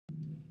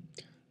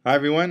Hi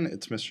everyone,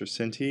 it's Mr.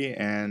 Sinti,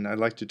 and I'd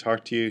like to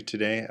talk to you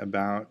today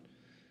about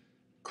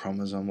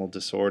chromosomal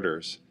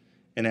disorders.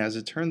 And as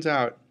it turns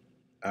out,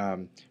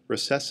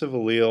 recessive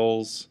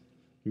alleles,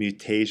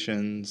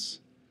 mutations,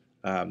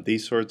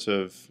 these sorts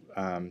of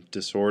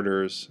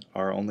disorders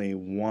are only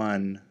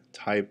one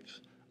type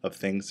of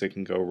things that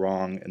can go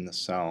wrong in the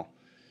cell.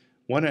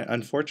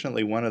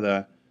 Unfortunately, one of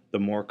the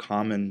more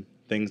common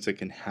things that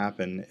can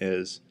happen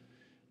is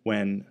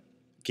when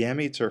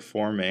gametes are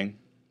forming.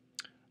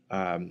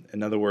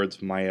 In other words,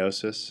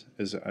 meiosis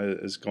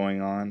is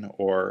going on,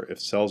 or if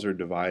cells are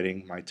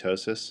dividing,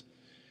 mitosis.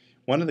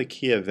 One of the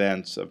key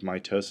events of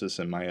mitosis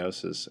and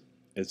meiosis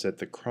is that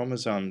the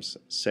chromosomes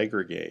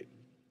segregate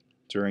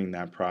during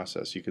that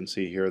process. You can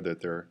see here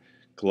that they're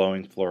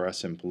glowing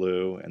fluorescent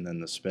blue, and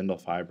then the spindle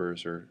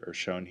fibers are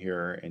shown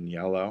here in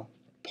yellow,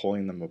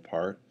 pulling them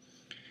apart.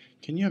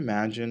 Can you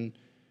imagine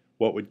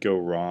what would go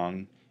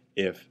wrong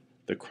if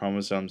the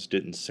chromosomes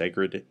didn't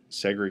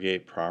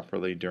segregate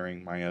properly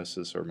during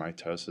meiosis or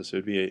mitosis?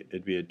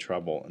 It'd be a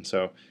trouble. And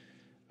so,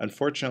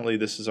 unfortunately,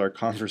 this is our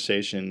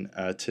conversation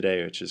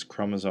today, which is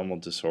chromosomal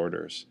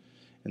disorders.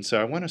 And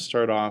so, I want to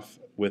start off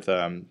with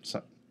a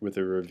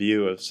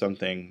review of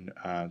something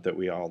that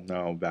we all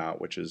know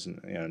about, which is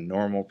a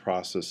normal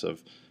process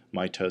of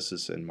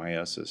mitosis and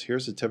meiosis.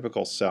 Here's a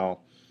typical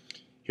cell.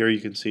 Here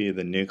you can see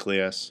the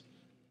nucleus.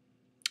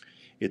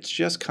 It's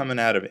just coming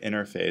out of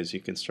interphase. You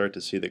can start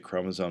to see the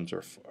chromosomes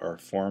are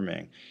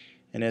forming.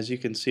 And as you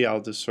can see, I'll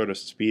just sort of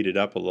speed it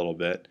up a little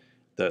bit.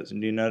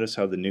 You notice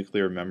how the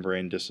nuclear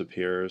membrane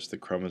disappears, the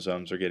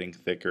chromosomes are getting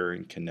thicker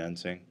and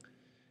condensing.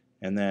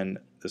 And then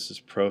this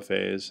is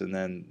prophase, and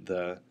then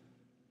the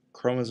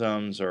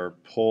chromosomes are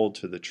pulled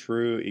to the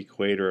true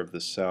equator of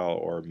the cell,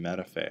 or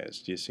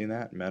metaphase. Do you see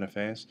that?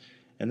 Metaphase.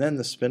 And then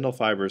the spindle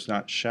fiber is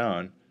not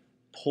shown,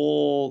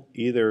 pull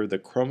either the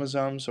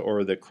chromosomes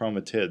or the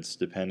chromatids,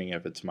 depending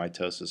if it's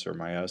mitosis or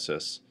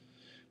meiosis,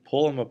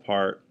 pull them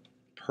apart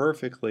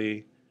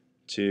perfectly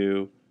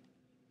to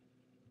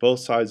both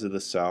sides of the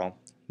cell.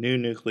 New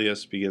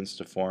nucleus begins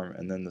to form,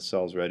 and then the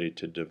cell's ready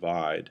to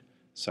divide,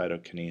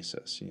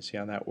 cytokinesis. You see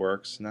how that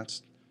works? And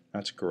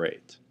that's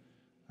great.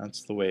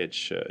 That's the way it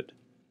should.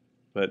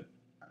 But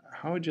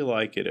how would you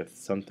like it if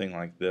something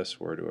like this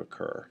were to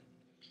occur?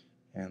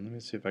 And let me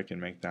see if I can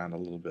make that a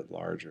little bit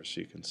larger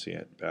so you can see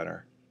it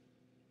better.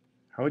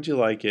 How would you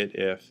like it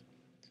if,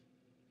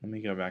 let me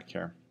go back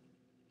here.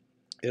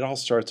 It all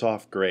starts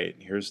off great.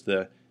 Here's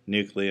the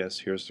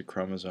nucleus, here's the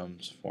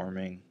chromosomes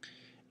forming,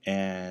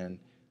 and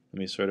let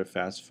me sort of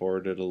fast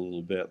forward it a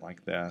little bit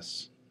like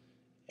this.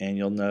 And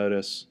you'll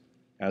notice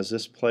as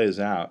this plays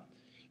out,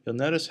 you'll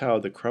notice how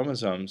the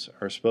chromosomes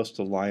are supposed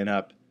to line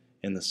up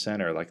in the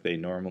center like they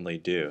normally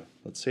do.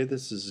 Let's say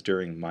this is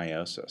during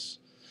meiosis.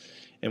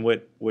 And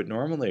what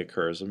normally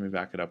occurs, let me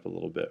back it up a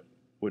little bit.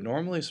 What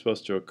normally is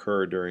supposed to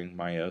occur during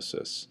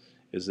meiosis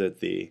is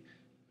that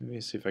let me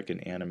see if I can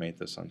animate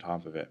this on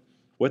top of it.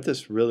 What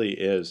this really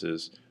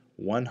is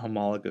one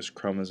homologous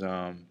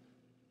chromosome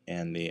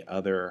and the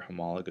other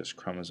homologous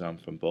chromosome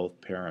from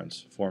both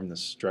parents form this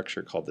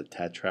structure called the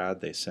tetrad.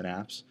 They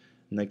synapse,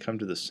 and they come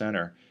to the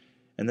center.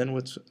 And then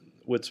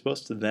what's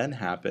supposed to then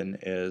happen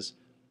is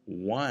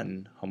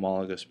one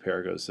homologous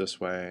pair goes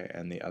this way,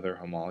 and the other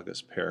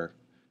homologous pair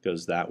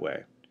goes that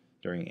way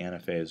during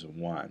anaphase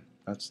 1.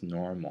 That's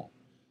normal.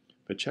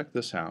 But check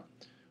this out.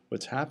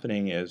 What's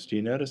happening is, do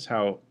you notice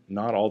how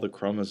not all the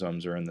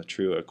chromosomes are in the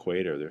true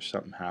equator? There's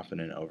something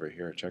happening over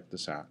here. Check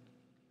this out.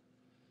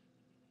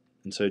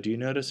 And so do you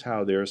notice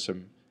how there's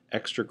some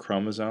extra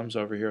chromosomes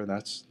over here?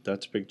 That's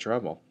big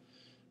trouble.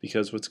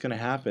 Because what's going to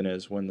happen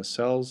is when the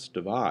cells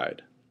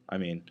divide,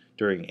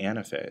 during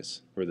anaphase,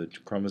 where the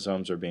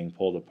chromosomes are being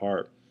pulled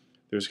apart,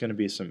 there's going to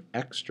be some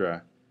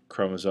extra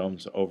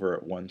chromosomes over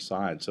at one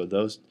side. So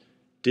those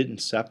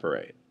didn't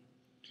separate.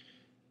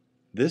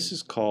 This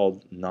is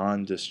called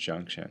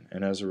non-disjunction,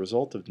 and as a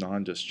result of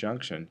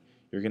non-disjunction,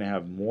 you're going to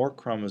have more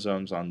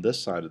chromosomes on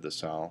this side of the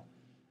cell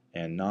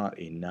and not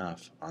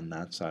enough on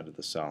that side of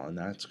the cell, and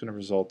that's going to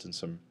result in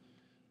some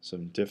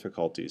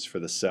difficulties for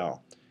the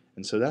cell.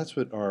 And so that's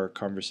what our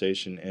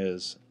conversation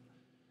is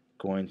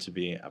going to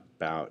be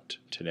about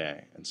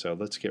today. And so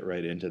let's get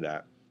right into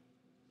that.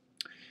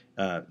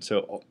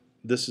 So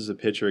this is a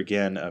picture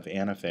again of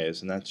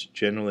anaphase, and that's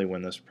generally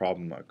when this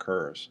problem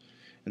occurs.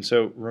 And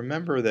so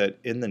remember that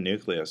in the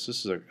nucleus,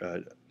 this is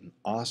an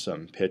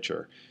awesome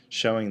picture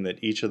showing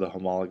that each of the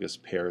homologous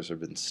pairs have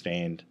been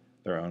stained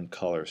their own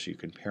color, so you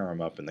can pair them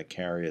up in the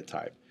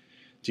karyotype.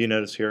 Do you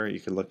notice here, you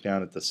can look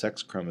down at the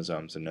sex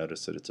chromosomes and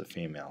notice that it's a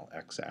female,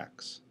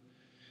 XX.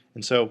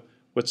 And so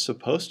what's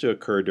supposed to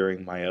occur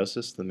during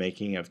meiosis, the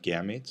making of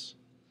gametes,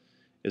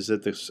 is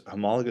that the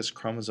homologous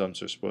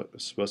chromosomes are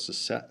supposed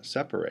to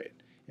separate.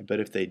 But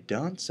if they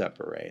don't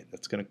separate,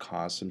 that's going to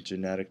cause some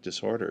genetic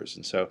disorders.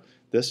 And so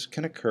this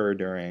can occur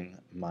during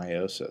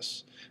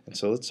meiosis. And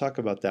so let's talk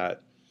about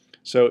that.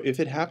 So if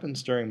it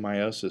happens during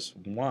meiosis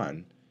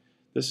 1,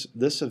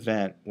 this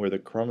event where the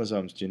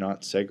chromosomes do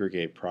not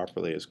segregate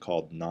properly is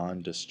called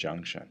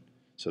non-disjunction.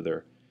 So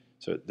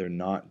they're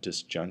not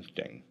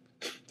disjuncting.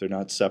 They're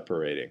not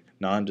separating,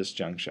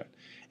 non-disjunction.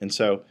 And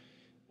so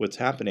what's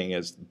happening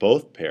is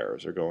both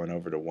pairs are going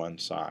over to one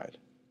side.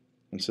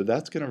 And so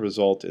that's going to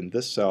result in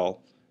this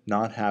cell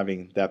not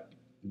having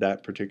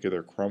that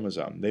particular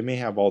chromosome. They may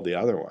have all the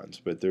other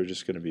ones, but they're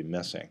just going to be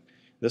missing.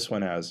 This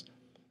one has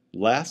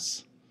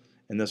less,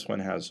 and this one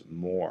has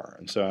more.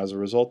 And so as a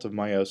result of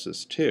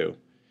meiosis II,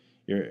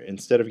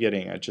 instead of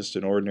getting just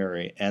an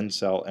ordinary N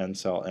cell, N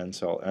cell, N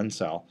cell, N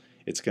cell,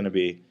 it's going to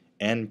be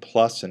N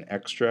plus an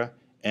extra,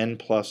 N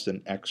plus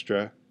an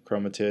extra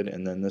chromatid,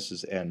 and then this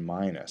is N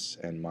minus,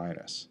 N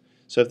minus.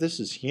 So if this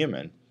is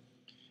human,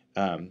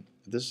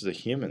 this is a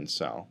human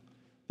cell,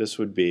 this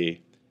would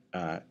be,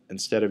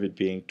 instead of it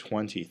being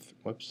 23,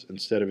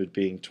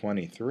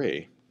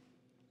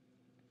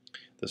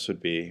 this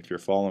would be, if you're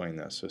following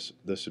this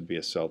would be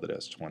a cell that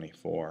has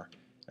 24,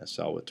 a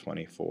cell with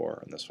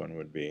 24, and this one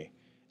would be,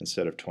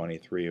 instead of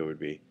 23, it would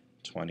be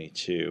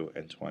 22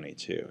 and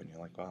 22. And you're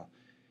like, wow,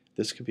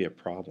 this could be a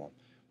problem.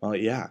 Well,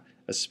 yeah,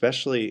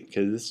 especially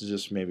because this is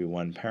just maybe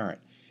one parent.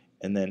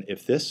 And then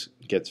if this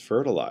gets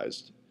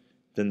fertilized,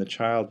 then the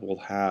child will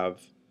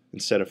have,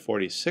 instead of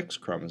 46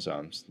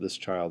 chromosomes, this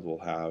child will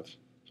have,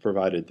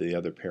 provided the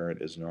other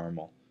parent is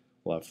normal,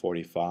 will have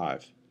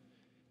 45.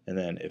 And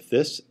then if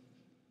this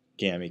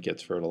gamete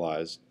gets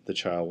fertilized, the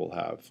child will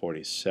have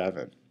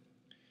 47.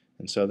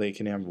 And so they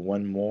can have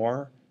one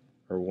more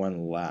or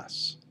one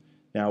less.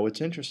 Now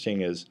what's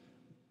interesting is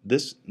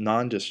this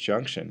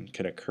non-disjunction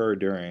can occur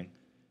during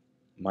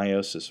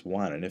meiosis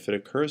I. And if it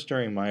occurs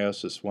during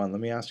meiosis I, let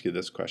me ask you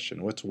this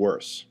question. What's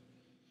worse?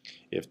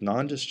 If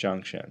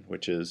non-disjunction,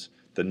 which is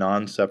the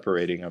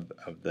non-separating of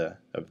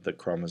the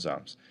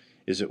chromosomes,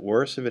 is it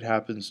worse if it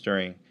happens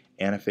during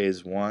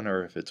anaphase I,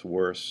 or if it's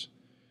worse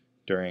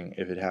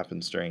if it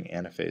happens during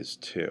anaphase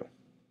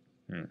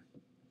II?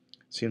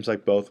 Seems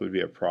like both would be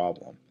a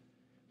problem.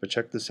 But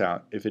check this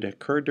out. If it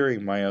occurred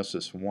during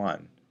meiosis I,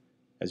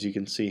 as you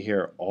can see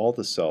here, all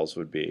the cells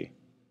would be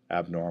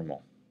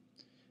abnormal.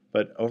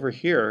 But over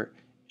here,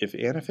 if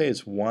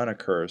anaphase I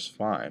occurs,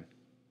 fine.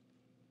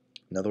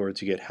 In other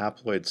words, you get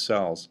haploid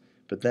cells,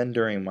 but then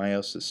during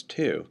meiosis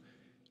II,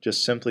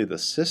 just simply the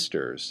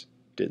sisters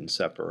didn't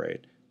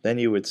separate. Then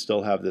you would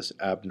still have this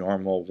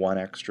abnormal 1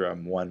 extra,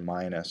 1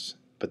 minus,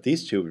 but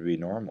these two would be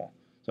normal.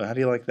 So how do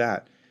you like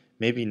that?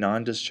 Maybe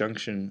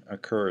non-disjunction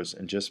occurs,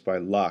 and just by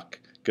luck,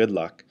 good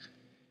luck,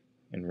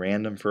 in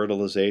random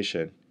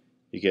fertilization,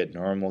 you get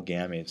normal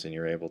gametes, and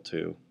you're able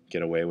to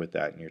get away with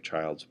that, and your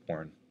child's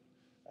born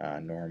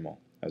normal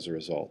as a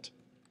result.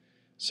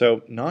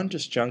 So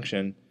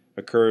non-disjunction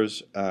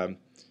occurs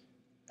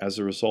as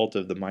a result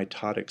of the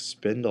mitotic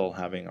spindle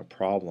having a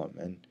problem,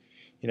 and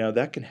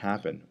that can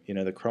happen.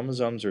 The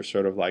chromosomes are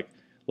sort of like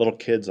little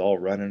kids all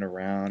running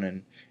around,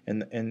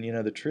 and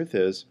the truth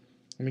is,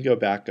 let me go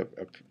back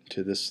up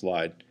to this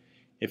slide.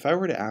 If I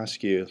were to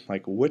ask you,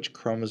 like, which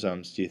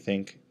chromosomes do you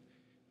think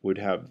would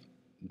have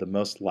the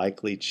most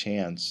likely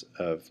chance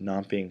of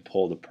not being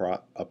pulled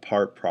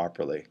apart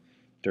properly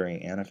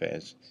during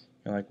anaphase,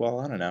 you're like, well,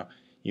 I don't know.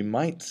 You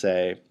might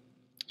say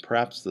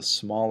perhaps the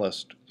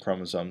smallest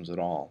chromosomes at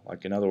all.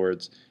 Like, in other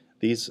words,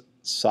 these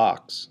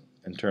socks,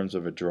 in terms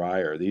of a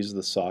dryer, these are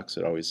the socks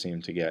that always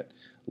seem to get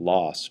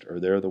lost, or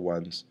they're the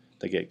ones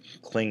that get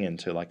clinging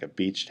to like a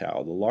beach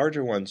towel. The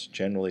larger ones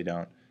generally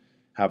don't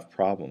have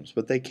problems,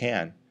 but they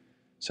can.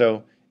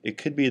 So it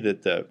could be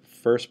that the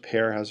first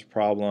pair has a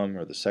problem,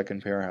 or the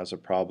second pair has a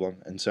problem,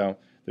 and so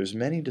there's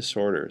many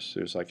disorders.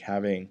 There's like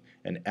having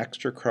an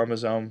extra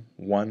chromosome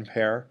 1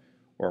 pair,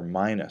 or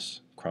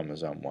minus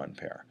chromosome 1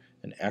 pair,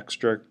 an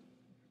extra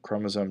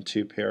chromosome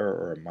 2 pair,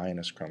 or a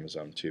minus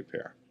chromosome 2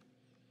 pair.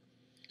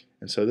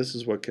 And so this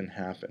is what can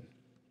happen.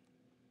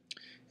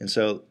 And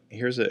so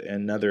here's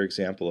another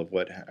example of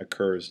what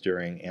occurs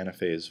during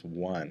anaphase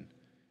I.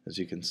 As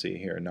you can see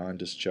here,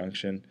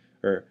 non-disjunction,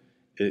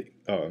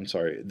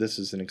 this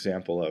is an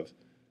example of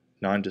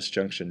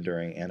non-disjunction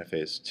during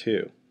anaphase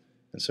II.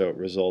 And so it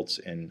results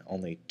in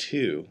only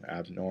 2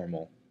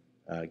 abnormal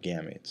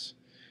gametes.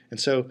 And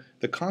so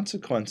the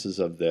consequences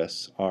of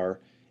this are,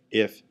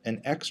 if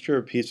an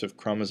extra piece of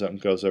chromosome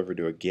goes over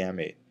to a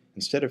gamete,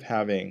 instead of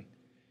having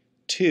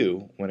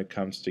 2 when it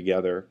comes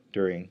together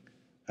during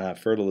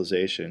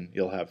fertilization,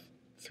 you'll have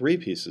 3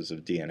 pieces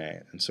of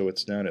DNA, and so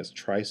it's known as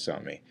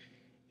trisomy.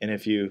 And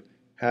if you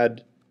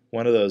had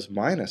one of those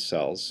minus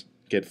cells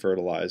get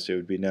fertilized, it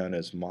would be known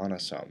as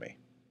monosomy.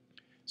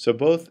 So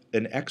both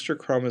an extra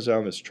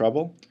chromosome is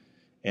trouble,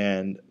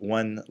 and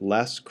one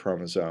less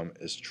chromosome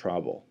is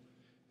trouble.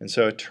 And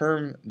so a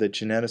term that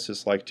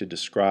geneticists like to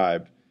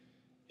describe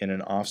in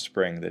an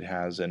offspring that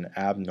has an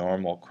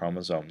abnormal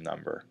chromosome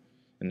number,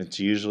 and it's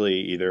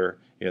usually either,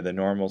 the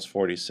normal is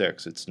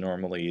 46, it's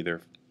normally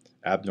either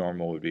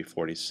abnormal would be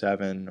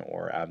 47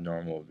 or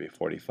abnormal would be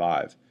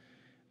 45.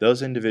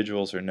 Those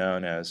individuals are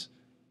known as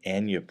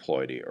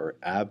aneuploidy, or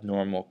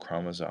abnormal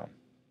chromosome.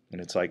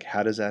 And it's like,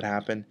 how does that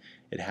happen?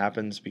 It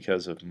happens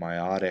because of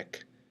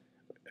meiotic,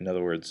 in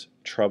other words,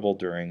 trouble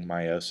during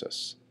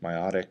meiosis,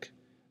 meiotic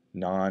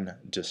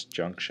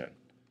non-disjunction.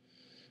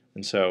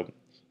 And so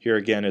Here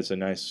again is a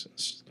nice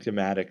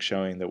schematic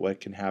showing that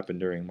what can happen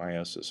during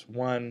meiosis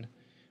 1.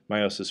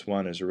 Meiosis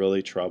 1 is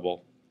really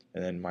trouble,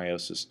 and then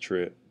meiosis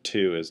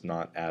 2 is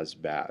not as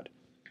bad.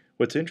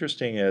 What's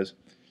interesting is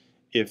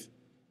if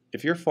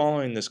you're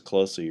following this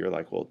closely, you're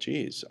like, well,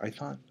 geez, I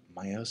thought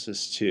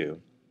meiosis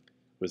 2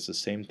 was the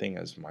same thing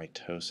as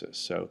mitosis.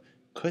 So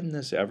couldn't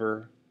this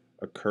ever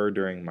occur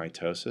during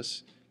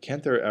mitosis?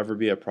 Can't there ever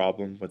be a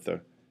problem with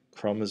the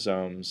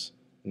chromosomes,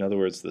 in other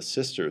words, the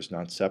sisters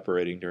not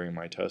separating during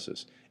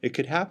mitosis? It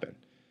could happen.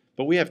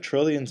 But we have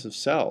trillions of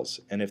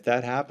cells, and if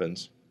that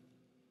happens,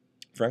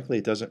 frankly,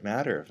 it doesn't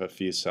matter if a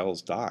few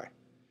cells die.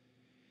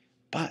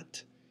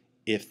 But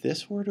if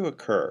this were to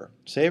occur,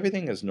 say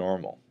everything is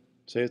normal,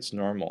 say it's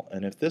normal,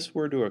 and if this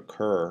were to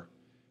occur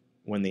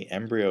when the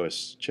embryo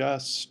is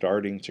just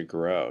starting to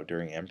grow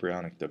during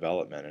embryonic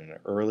development in an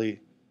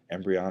early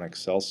embryonic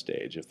cell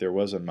stage, if there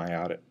was a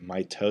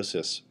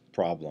mitosis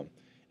problem,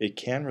 it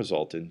can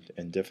result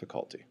in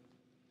difficulty.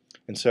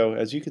 And so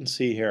as you can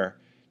see here,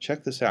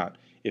 check this out.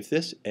 If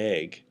this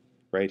egg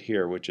right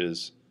here, which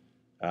is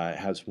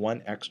has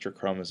one extra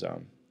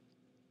chromosome,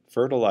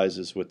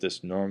 fertilizes with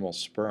this normal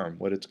sperm,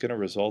 what it's going to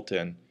result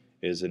in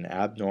is an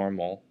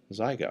abnormal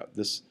zygote.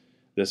 This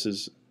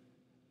is,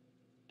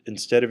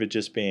 instead of it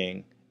just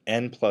being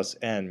n plus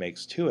n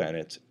makes 2n,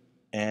 it's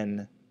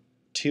n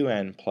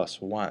 2n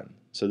plus 1.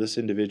 So this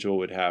individual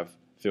would have,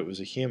 if it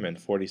was a human,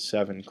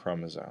 47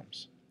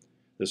 chromosomes.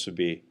 This would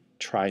be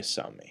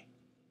trisomy,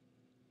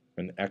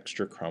 an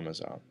extra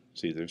chromosome.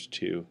 See, there's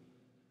two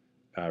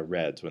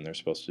reds when they're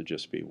supposed to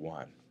just be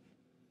one,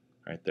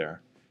 right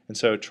there. And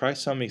so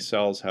trisomy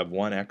cells have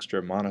one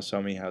extra,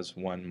 monosomy has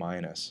one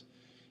minus.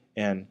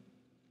 And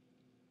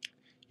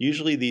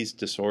usually these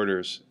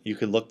disorders, you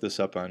could look this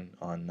up on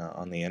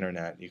the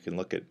internet. You can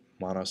look at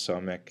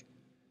monosomic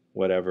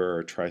whatever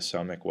or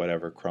trisomic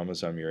whatever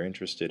chromosome you're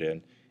interested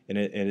in.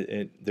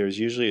 And there's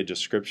usually a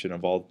description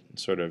of all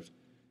sort of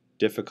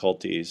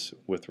difficulties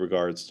with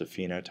regards to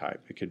phenotype.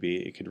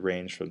 It could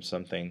range from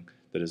something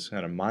that is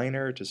kind of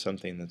minor to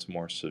something that's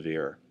more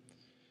severe.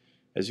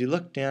 As you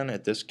look down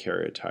at this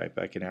karyotype,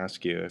 I can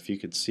ask you if you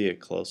could see it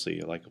closely.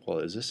 You're like, well,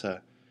 is this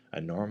a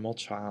normal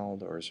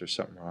child, or is there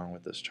something wrong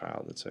with this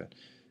child? It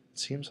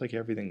seems like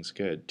everything's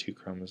good. Two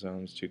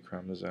chromosomes,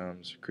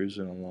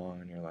 cruising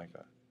along, and you're like,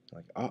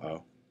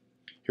 uh-oh.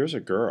 Here's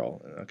a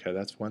girl. Okay,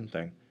 that's one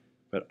thing.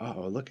 But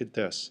uh-oh, look at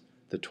this.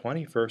 The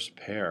 21st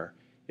pair,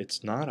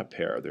 it's not a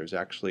pair. There's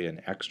actually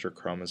an extra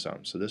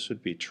chromosome. So this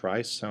would be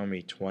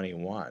trisomy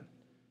 21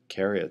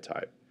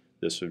 karyotype.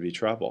 This would be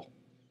trouble.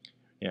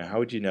 You know, how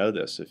would you know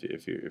this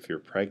if you're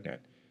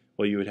pregnant?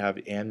 Well, you would have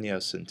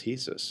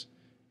amniocentesis,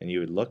 and you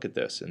would look at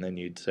this, and then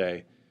you'd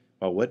say,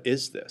 well, what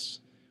is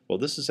this? Well,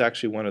 this is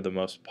actually one of the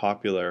most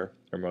popular,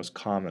 or most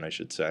common, I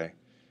should say,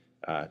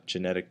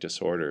 genetic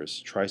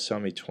disorders.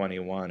 Trisomy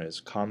 21 is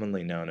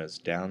commonly known as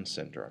Down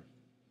syndrome.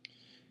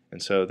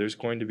 And so there's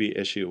going to be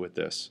issue with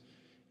this.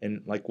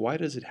 And like, why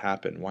does it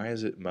happen? Why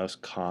is it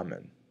most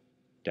common,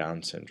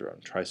 Down syndrome,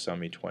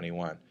 trisomy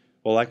 21?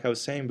 Well, like I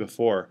was saying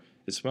before,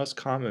 it's most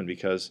common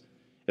because,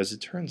 as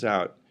it turns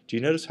out, do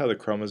you notice how the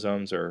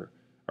chromosomes are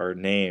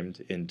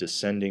named in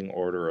descending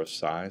order of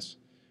size?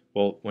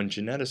 Well, when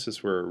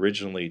geneticists were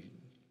originally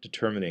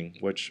determining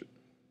which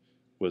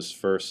was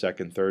first,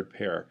 second, third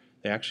pair,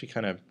 they actually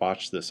kind of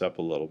botched this up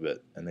a little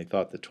bit, and they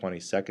thought the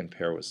 22nd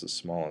pair was the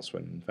smallest,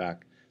 when in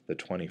fact the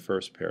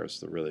 21st pair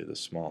is really the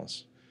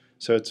smallest.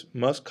 So it's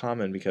most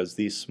common because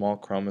these small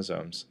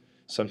chromosomes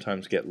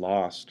sometimes get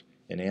lost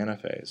in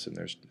anaphase, and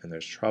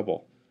there's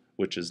trouble,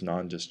 which is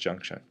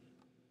non-disjunction.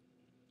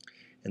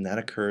 And that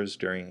occurs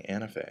during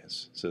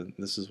anaphase. So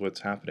this is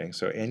what's happening.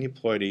 So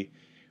aneuploidy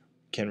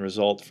can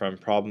result from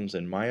problems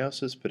in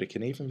meiosis, but it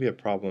can even be a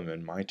problem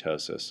in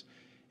mitosis.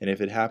 And if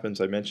it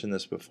happens, I mentioned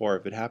this before,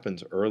 if it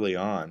happens early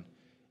on,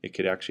 it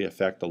could actually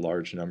affect a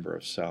large number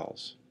of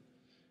cells.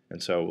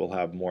 And so we'll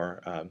have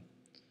more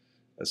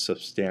a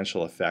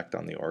substantial effect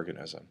on the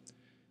organism.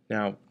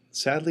 Now,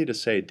 sadly to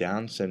say,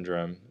 Down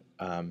syndrome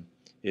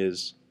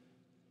is,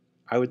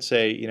 I would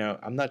say, you know,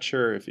 I'm not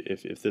sure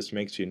if this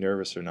makes you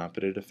nervous or not,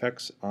 but it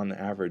affects on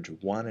average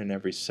 1 in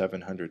every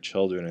 700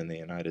 children in the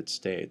United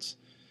States.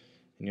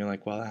 And you're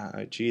like, well,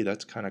 gee,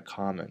 that's kind of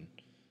common.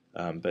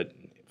 But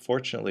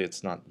fortunately,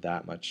 it's not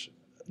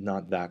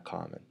that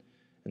common.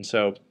 And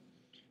so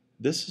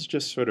this is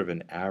just sort of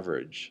an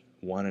average,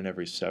 1 in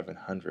every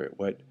 700.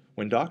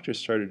 When doctors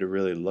started to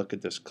really look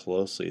at this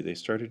closely, they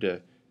started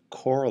to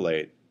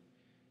correlate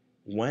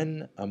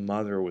when a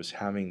mother was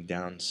having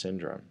Down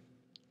syndrome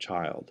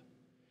child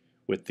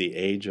with the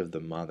age of the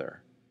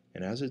mother.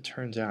 And as it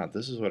turns out,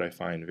 this is what I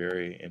find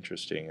very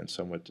interesting and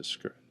somewhat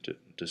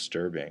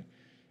disturbing,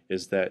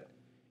 is that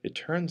it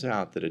turns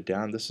out that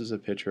this is a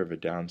picture of a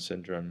Down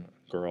syndrome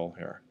girl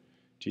here.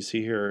 Do you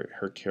see here,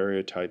 her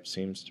karyotype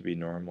seems to be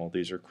normal.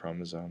 These are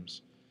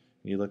chromosomes.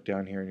 And you look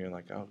down here and you're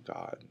like, oh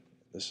God,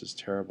 this is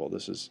terrible.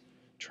 This is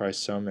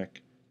trisomic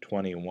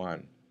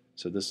 21.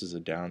 So this is a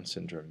Down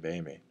syndrome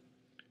baby.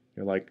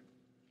 You're like,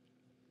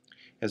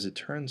 as it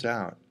turns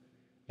out,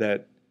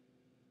 that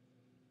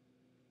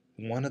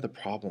one of the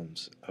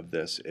problems of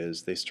this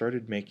is they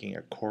started making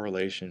a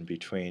correlation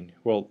between,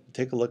 well,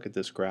 take a look at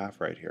this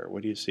graph right here.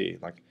 What do you see?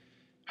 Like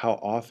how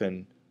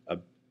often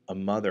a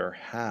mother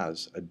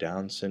has a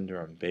Down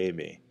syndrome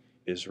baby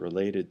is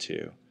related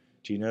to.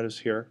 Do you notice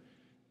here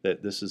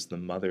that this is the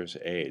mother's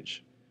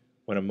age?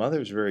 When a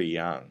mother's very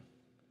young,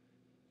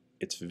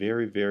 it's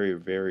very, very,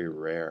 very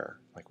rare,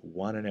 like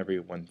 1 in every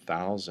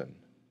 1,000.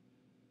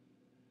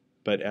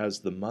 But as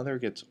the mother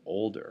gets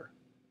older,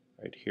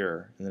 right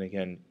here, and then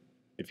again,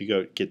 if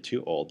you get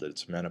too old,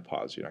 it's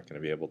menopause, you're not going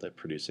to be able to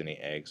produce any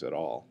eggs at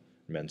all.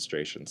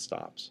 Menstruation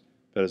stops.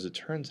 But as it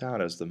turns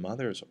out, as the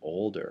mother is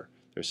older,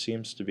 there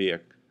seems to be a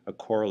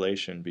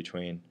correlation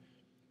between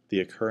the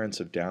occurrence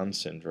of Down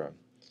syndrome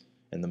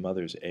and the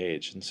mother's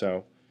age. And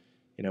so,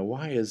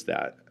 why is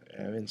that?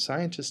 I mean,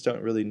 scientists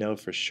don't really know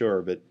for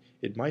sure, but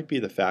it might be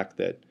the fact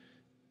that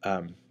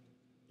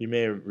you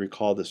may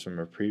recall this from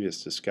a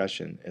previous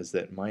discussion, is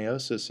that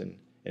meiosis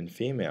in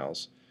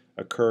females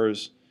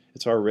occurs,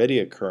 it's already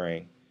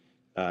occurring,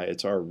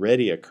 it's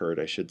already occurred,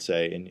 I should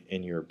say,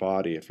 in your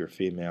body, if you're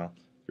female,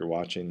 if you're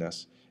watching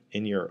this,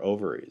 in your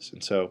ovaries.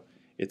 And so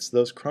it's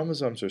those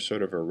chromosomes are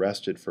sort of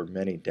arrested for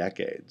many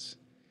decades.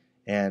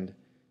 And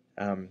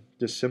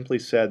just simply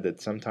said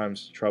that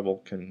sometimes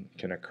trouble can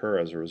occur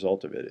as a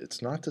result of it.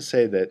 It's not to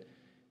say that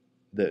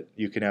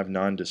you can have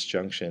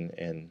non-disjunction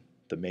in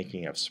the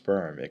making of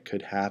sperm. It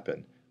could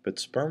happen, but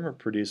sperm are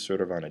produced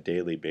sort of on a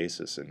daily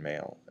basis in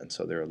male, and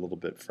so they're a little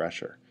bit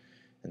fresher.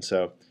 And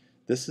so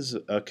this is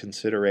a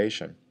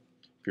consideration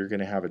if you're going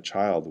to have a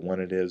child, when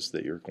it is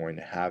that you're going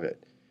to have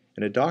it.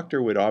 And a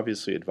doctor would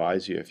obviously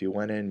advise you, if you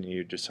went in and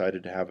you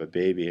decided to have a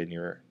baby and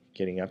you're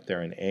getting up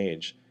there in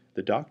age,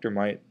 the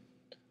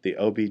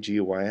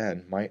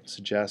OBGYN might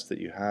suggest that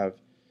you have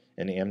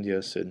an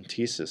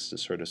amniocentesis to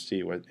sort of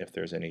see if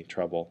there's any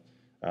trouble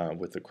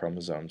with the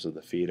chromosomes of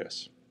the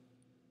fetus.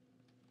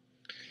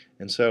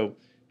 And so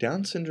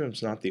Down syndrome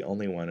is not the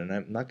only one, and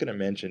I'm not going to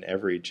mention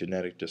every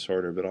genetic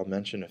disorder, but I'll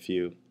mention a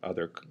few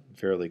other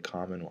fairly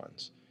common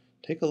ones.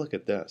 Take a look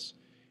at this.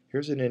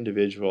 Here's an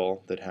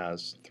individual that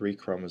has 3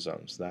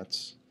 chromosomes.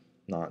 That's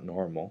not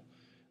normal.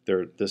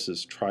 This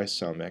is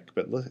trisomic,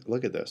 but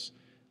look at this.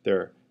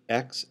 They're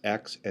X,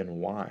 X, and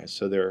Y,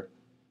 so they're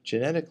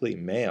genetically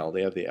male.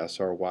 They have the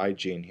SRY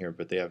gene here,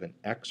 but they have an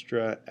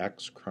extra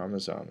X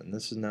chromosome, and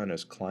this is known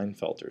as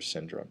Klinefelter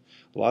syndrome.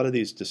 A lot of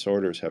these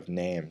disorders have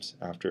names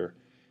after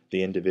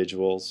the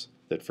individuals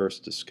that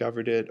first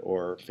discovered it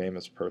or a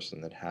famous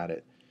person that had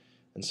it.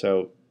 And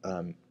so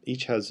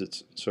each has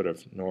its sort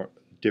of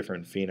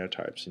different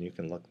phenotypes, and you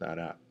can look that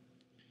up.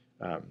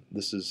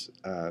 This is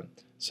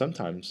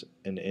sometimes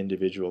an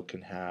individual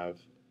can have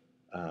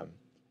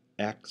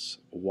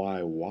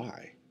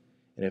XYY.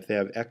 And if they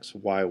have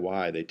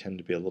XYY, they tend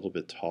to be a little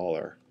bit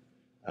taller.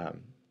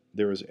 And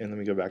let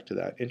me go back to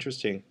that.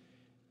 Interesting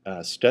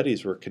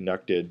studies were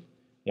conducted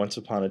once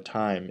upon a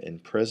time in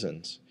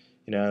prisons.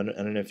 I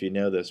don't know if you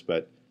know this,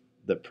 but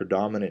the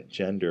predominant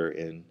gender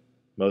in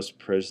most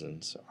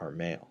prisons are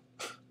male.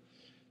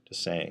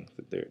 Just saying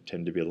that they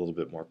tend to be a little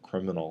bit more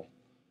criminal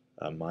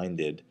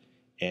minded.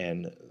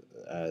 And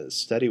a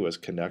study was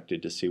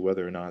conducted to see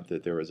whether or not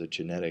that there was a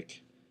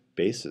genetic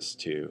basis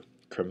to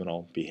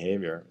criminal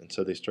behavior, and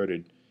so they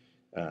started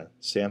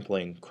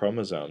sampling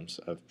chromosomes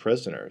of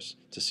prisoners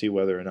to see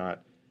whether or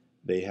not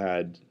they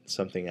had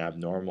something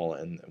abnormal,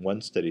 and one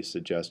study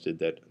suggested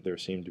that there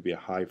seemed to be a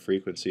high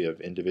frequency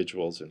of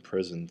individuals in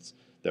prisons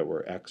that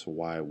were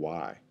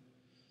XYY.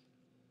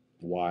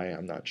 Why,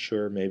 I'm not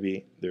sure.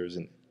 Maybe there's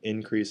an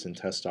increase in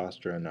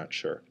testosterone, I'm not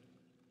sure.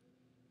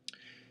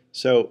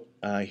 So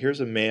here's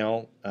a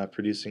male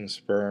producing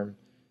sperm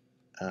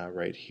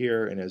right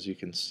here, and as you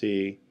can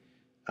see,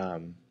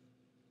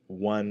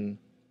 one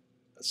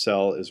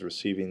cell is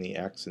receiving the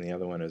X and the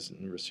other one is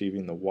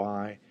receiving the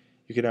Y.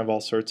 You can have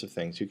all sorts of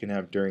things. You can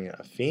have, during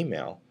a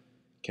female,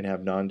 can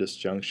have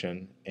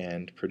non-disjunction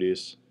and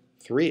produce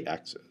 3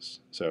 X's,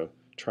 so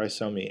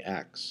trisomy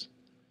X.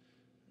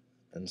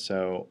 And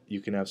so you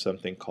can have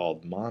something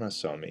called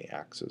monosomy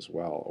X as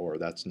well, or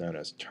that's known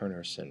as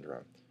Turner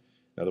syndrome.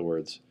 In other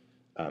words,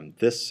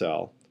 this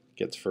cell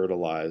gets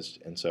fertilized,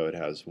 and so it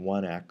has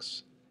 1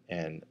 X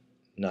and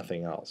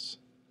nothing else.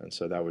 And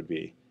so that would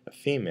be a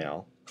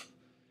female,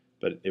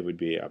 but it would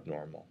be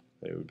abnormal.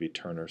 It would be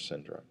Turner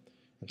syndrome.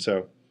 And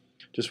so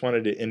just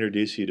wanted to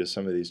introduce you to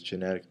some of these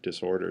genetic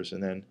disorders.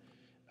 And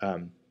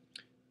then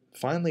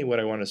finally, what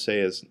I want to say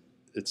is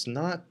it's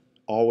not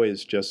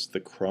always just the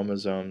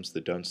chromosomes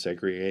that don't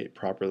segregate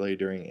properly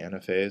during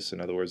anaphase, in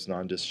other words,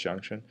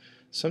 non-disjunction.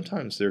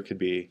 Sometimes there could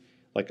be,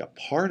 like, a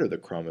part of the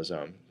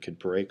chromosome could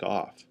break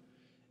off,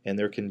 and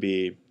there can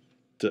be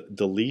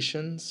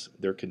deletions,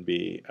 there can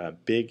be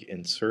big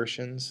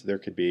insertions, there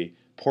could be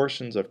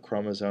portions of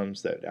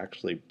chromosomes that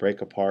actually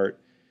break apart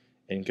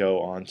and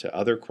go on to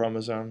other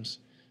chromosomes.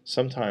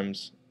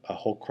 Sometimes a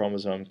whole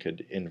chromosome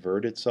could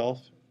invert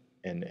itself,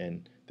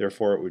 and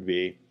therefore it would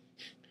be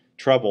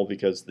trouble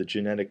because the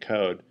genetic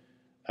code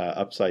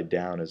upside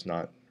down is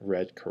not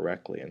read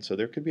correctly. And so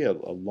there could be a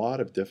lot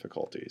of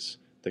difficulties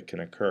that can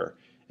occur.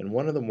 And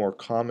one of the more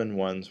common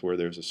ones where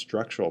there's a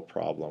structural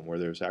problem, where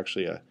there's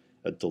actually a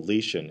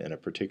deletion in a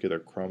particular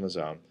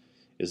chromosome,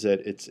 is that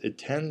it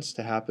tends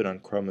to happen on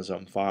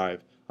chromosome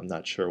 5. I'm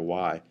not sure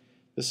why.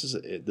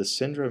 The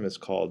syndrome is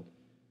called,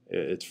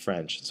 it's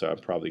French, so I'm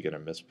probably going to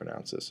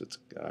mispronounce this. It's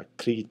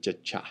cri de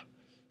chat.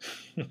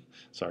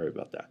 Sorry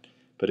about that.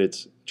 But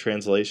its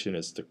translation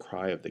is the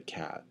cry of the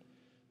cat.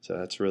 So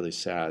that's really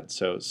sad.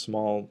 So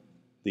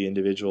the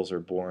individuals are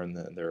born,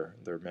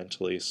 they're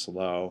mentally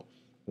slow,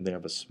 and they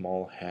have a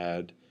small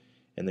head,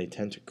 and they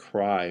tend to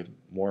cry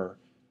more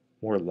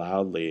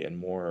loudly and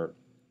more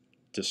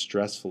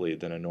distressfully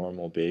than a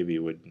normal baby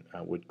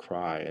would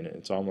cry, and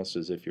it's almost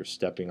as if you're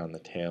stepping on the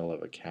tail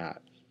of a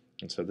cat.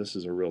 And so this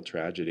is a real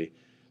tragedy.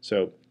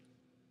 So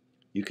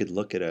you could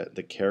look at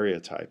the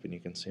karyotype and you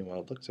can see,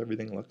 well,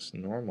 everything looks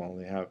normal.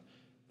 They have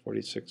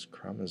 46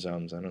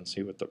 chromosomes. I don't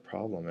see what the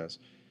problem is.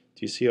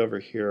 Do you see over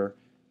here?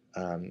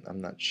 I'm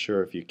not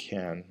sure if you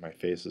can. My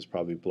face is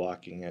probably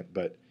blocking it,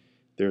 but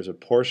there's a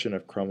portion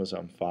of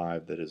chromosome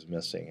 5 that is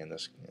missing in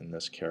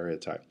this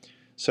karyotype.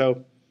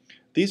 So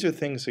these are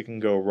things that can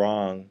go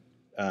wrong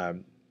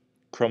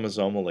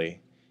chromosomally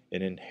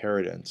in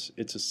inheritance.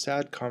 It's a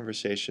sad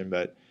conversation,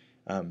 but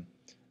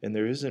and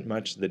there isn't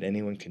much that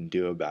anyone can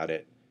do about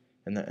it.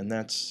 And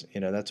that's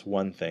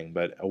one thing,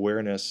 but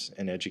awareness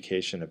and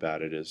education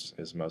about it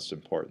is most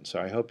important. So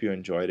I hope you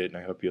enjoyed it, and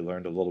I hope you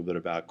learned a little bit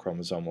about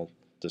chromosomal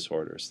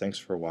disorders. Thanks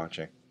for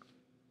watching.